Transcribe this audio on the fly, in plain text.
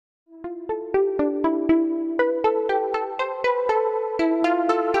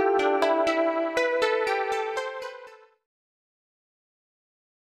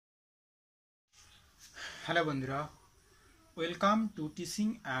Hello বন্ধুরা, welcome to teaching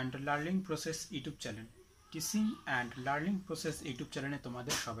and learning process YouTube channel. Teaching and learning process YouTube চ্যানেলে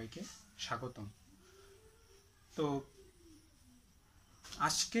তোমাদের সবাইকে স্বাগতম। তো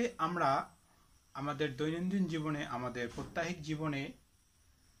আজকে আমরা আমাদের দৈনন্দিন জীবনে, আমাদের প্রত্যাহিক জীবনে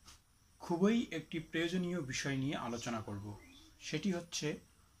খুবই একটি প্রয়োজনীয় বিষয় নিয়ে আলোচনা করব। সেটি হচ্ছে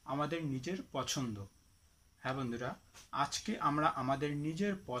আমাদের নিজের পছন্দ। হ্যাঁ বন্ধুরা, আজকে আমরা আমাদের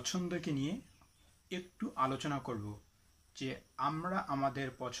নিজের পছন্দকে নিয়ে একটু আলোচনা করব যে আমরা আমাদের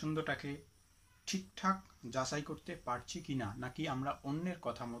পছন্দটাকে ঠিকঠাক যাচাই করতে পারছি কি না, নাকি আমরা অন্যের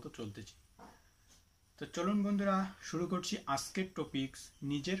কথা মতো চলতেছি। তো চলুন বন্ধুরা, শুরু করছি আজকের টপিকস,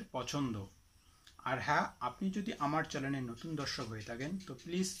 নিজের পছন্দ। আর হ্যাঁ, আপনি যদি আমার চ্যানেলে নতুন দর্শক হয়ে থাকেন তো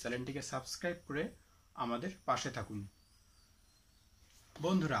প্লিজ চ্যানেলটিকে সাবস্ক্রাইব করে আমাদের পাশে থাকুন।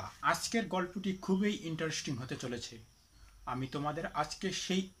 বন্ধুরা, আজকের গল্পটি খুবই ইন্টারেস্টিং হতে চলেছে। আমি তোমাদের আজকে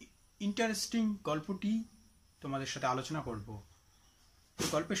সেই ইন্টারেস্টিং গল্পটি তোমাদের সাথে আলোচনা করব।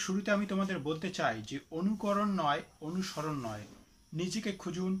 গল্পের শুরুতে আমি তোমাদের বলতে চাই যে অনুকরণ নয়, অনুসরণ নয়, নিজেকে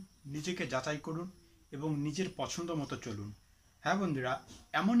খুঁজুন, নিজেকে যাচাই করুন এবং নিজের পছন্দ মতো চলুন। হ্যাঁ বন্ধুরা,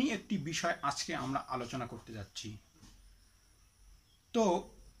 এমনই একটি বিষয় আজকে আমরা আলোচনা করতে যাচ্ছি। তো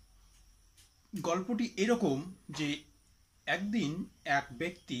গল্পটি এরকম যে একদিন এক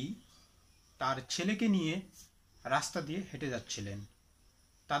ব্যক্তি তার ছেলেকে নিয়ে রাস্তা দিয়ে হেঁটে যাচ্ছিলেন।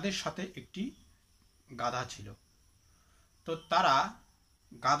 তাদের সাথে একটি গাধা ছিল। তো তারা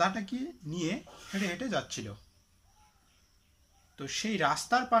গাধাটাকে নিয়ে হেঁটে হেঁটে যাচ্ছিল। তো সেই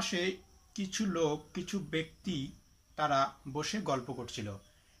রাস্তার পাশে কিছু লোক, কিছু ব্যক্তি তারা বসে গল্প করছিল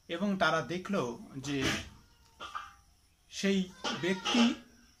এবং তারা দেখলো যে সেই ব্যক্তি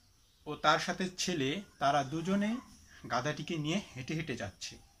ও তার সাথে ছেলে, তারা দুজনে গাধাটিকে নিয়ে হেঁটে হেঁটে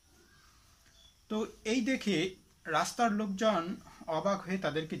যাচ্ছে। তো এই দেখে রাস্তার লোকজন অবাক হয়ে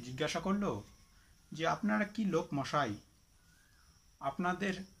তাদেরকে জিজ্ঞাসা করলো যে আপনারা কি লোক মশাই,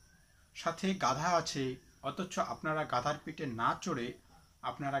 আপনাদের সাথে গাধা আছে, অথচ আপনারা গাধার পিঠে না চড়ে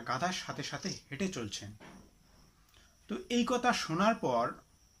আপনারা গাধার সাথে সাথে হেঁটে চলছেন। তো এই কথা শোনার পর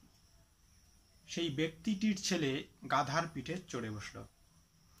সেই ব্যক্তিটির ছেলে গাধার পিঠে চড়ে বসল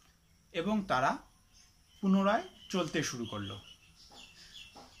এবং তারা পুনরায় চলতে শুরু করলো।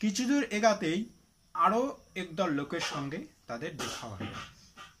 কিছু দূর এগাতেই আরও একদল লোকের সঙ্গে তাদের দেখা হলো।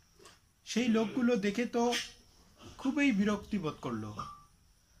 সেই লোকগুলো দেখে তো খুবই বিরক্তি বোধ করলো।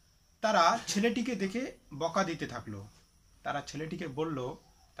 তারা ছেলেটিকে দেখে বকা দিতে থাকলো।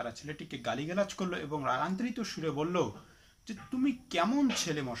 তারা ছেলেটিকে গালিগালাজ করলো এবং রাগান্তরিত সুরে বলল যে তুমি কেমন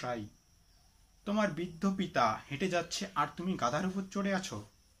ছেলে মশাই, তোমার বৃদ্ধ পিতা হেঁটে যাচ্ছে আর তুমি গাধার উপর চড়ে আছো।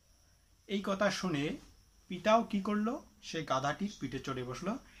 এই কথা শুনে পিতাও কি করলো, সে গাধাটির পিঠে চড়ে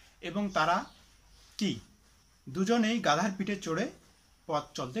বসলো এবং তারা দুজনেই গাধার পিঠে চড়ে পথ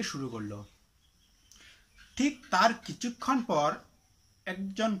চলতে শুরু করলো। ঠিক তার কিছুক্ষণ পর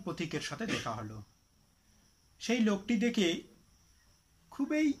একজন পথিকের সাথে দেখা হলো। সেই লোকটি দেখে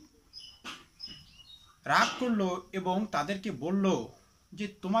খুবই রাগ করলো এবং তাদেরকে বলল যে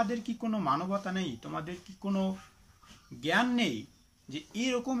তোমাদের কি কোনো মানবতা নেই, তোমাদের কি কোনো জ্ঞান নেই যে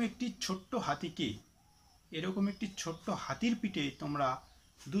এরকম একটি ছোট্ট হাতির পিঠে তোমরা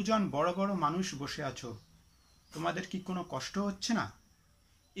দুজন বড় বড় মানুষ বসে আছো, তোমাদের কি কোনো কষ্ট হচ্ছে না?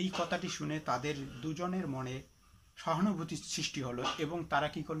 এই কথাটি শুনে তাদের দুজনের মনে সহানুভূতির সৃষ্টি হলো এবং তারা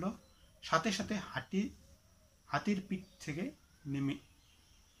কি করলো, সাথে সাথে হাতির পিঠ থেকে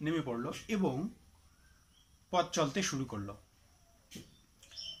নেমে পড়লো এবং পথ চলতে শুরু করলো।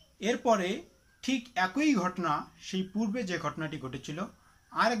 এরপরে ঠিক একই ঘটনা, সেই পূর্বে যে ঘটনাটি ঘটেছিল,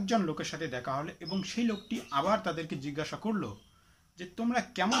 আরেকজন লোকের সাথে দেখা হলো এবং সেই লোকটি আবার তাদেরকে জিজ্ঞাসা করলো যে তোমরা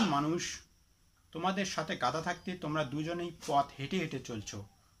কেমন মানুষ, তোমাদের সাথে গাধা থাকতে তোমরা দুজনেই পথ হেঁটে হেঁটে চলছো,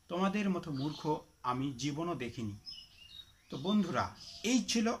 তোমাদের মতো মূর্খ আমি জীবনও দেখিনি। তো বন্ধুরা, এই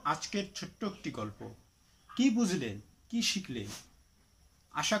ছিল আজকের ছোট্ট একটি গল্প। কি বুঝলেন, কি শিখলেন?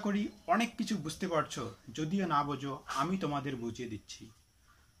 আশা করি অনেক কিছু বুঝতে পারছো। যদিও না বোঝো, আমি তোমাদের বুঝিয়ে দিচ্ছি।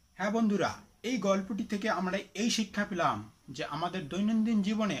 হ্যাঁ বন্ধুরা, এই গল্পটি থেকে আমরা এই শিক্ষা পেলাম যে আমাদের দৈনন্দিন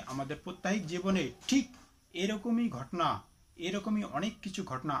জীবনে, আমাদের প্রত্যাহিক জীবনে ঠিক এরকমই অনেক কিছু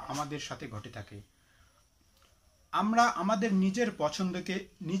ঘটনা আমাদের সাথে ঘটে থাকে। আমরা আমাদের নিজের পছন্দকে,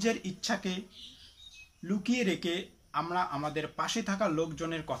 নিজের ইচ্ছাকে লুকিয়ে রেখে আমরা আমাদের পাশে থাকা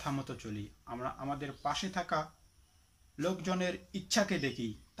লোকজনের কথা মতো চলি। আমরা আমাদের পাশে থাকা লোকজনের ইচ্ছাকে দেখি,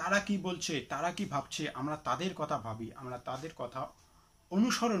 তারা কি বলছে, তারা কি ভাবছে, আমরা তাদের কথা ভাবি, আমরা তাদের কথা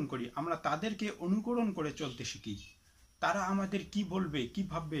অনুসরণ করি, আমরা তাদেরকে অনুকরণ করে চলতে শিখি। তারা আমাদের কি বলবে, কি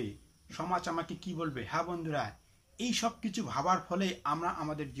ভাববে, সমাজ আমাকে কি বলবে। হ্যাঁ বন্ধুরা, এই সব কিছু ভাবার ফলে আমরা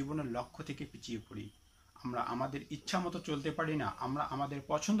আমাদের জীবনের লক্ষ্য থেকে পিছিয়ে পড়ি। আমরা আমাদের ইচ্ছা মতো চলতে পারি না, আমরা আমাদের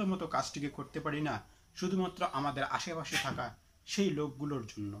পছন্দ মতো কাজটিকে করতে পারি না, শুধুমাত্র আমাদের আশেপাশে থাকা সেই লোকগুলোর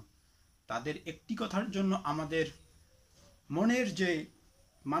জন্য। তাদের একটি কথার জন্য আমাদের মনের যে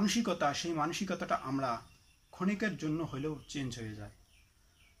মানসিকতা, সেই মানসিকতাটা আমরা ক্ষণিকের জন্য হলেও চেঞ্জ হয়ে যায়।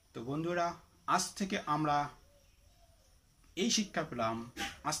 তো বন্ধুরা, আজ থেকে আমরা এই শিক্ষা পেলাম,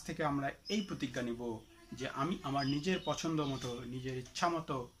 আজ থেকে আমরা এই প্রতিজ্ঞা নিব যে আমি আমার নিজের পছন্দ মতো, নিজের ইচ্ছা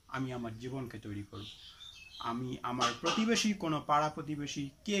মতো আমি আমার জীবনকে তৈরি করব। আমি আমার প্রতিবেশী, কোনো পাড়া প্রতিবেশী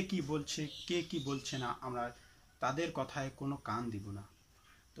কে কি বলছে, কে কি বলছে না, আমরা তাদের কথায় কোনো কান দিব না।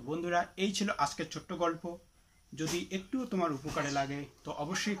 তো বন্ধুরা, এই ছিল আজকের ছোট্ট গল্প। যদি একটুও তোমার উপকারে লাগে তো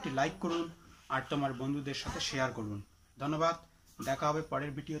অবশ্যই একটি লাইক করুন আর তোমার বন্ধুদের সাথে শেয়ার করুন। ধন্যবাদ, দেখা হবে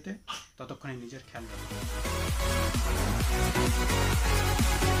পরের ভিডিওতে। ততক্ষণে নিজের খেয়াল রাখুন।